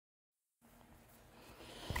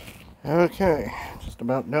Okay, just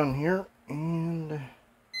about done here, and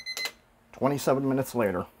 27 minutes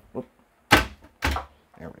later. Whoop. There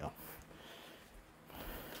we go.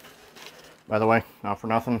 By the way, not for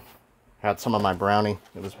nothing, had some of my brownie.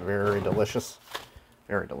 It was very delicious.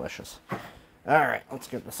 Very delicious. Alright, let's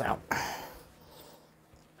get this out.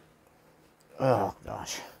 Oh,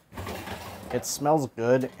 gosh. It smells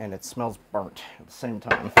good, and it smells burnt at the same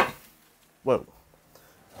time. Whoa.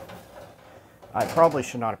 I probably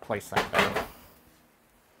should not have placed that there.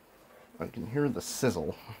 I can hear the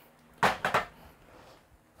sizzle.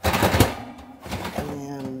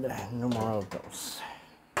 And no more of those.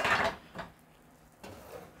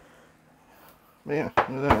 But yeah, look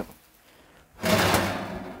at that.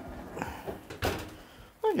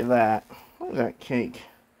 Look at that. Look at that cake.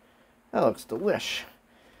 That looks delish.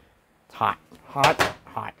 It's hot. Hot.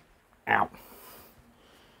 Hot. Ow.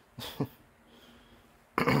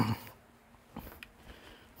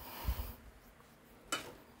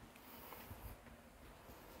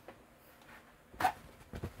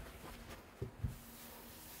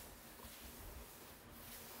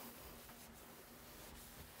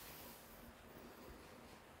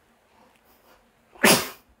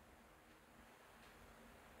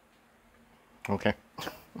 Okay.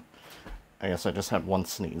 I guess I just had one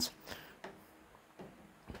sneeze.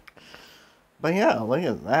 But yeah, look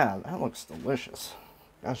at that. That looks delicious.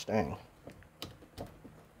 Gosh dang.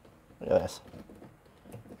 Look at this.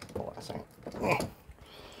 Hold on a second. Look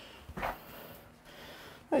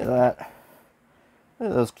at that. Look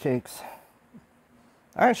at those cakes.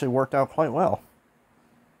 That actually worked out quite well.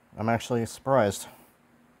 I'm actually surprised.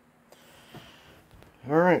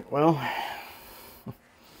 Alright, well.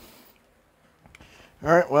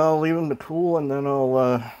 Alright, well, I'll leave them to cool, and then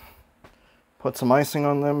I'll put some icing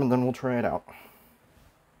on them, and then we'll try it out.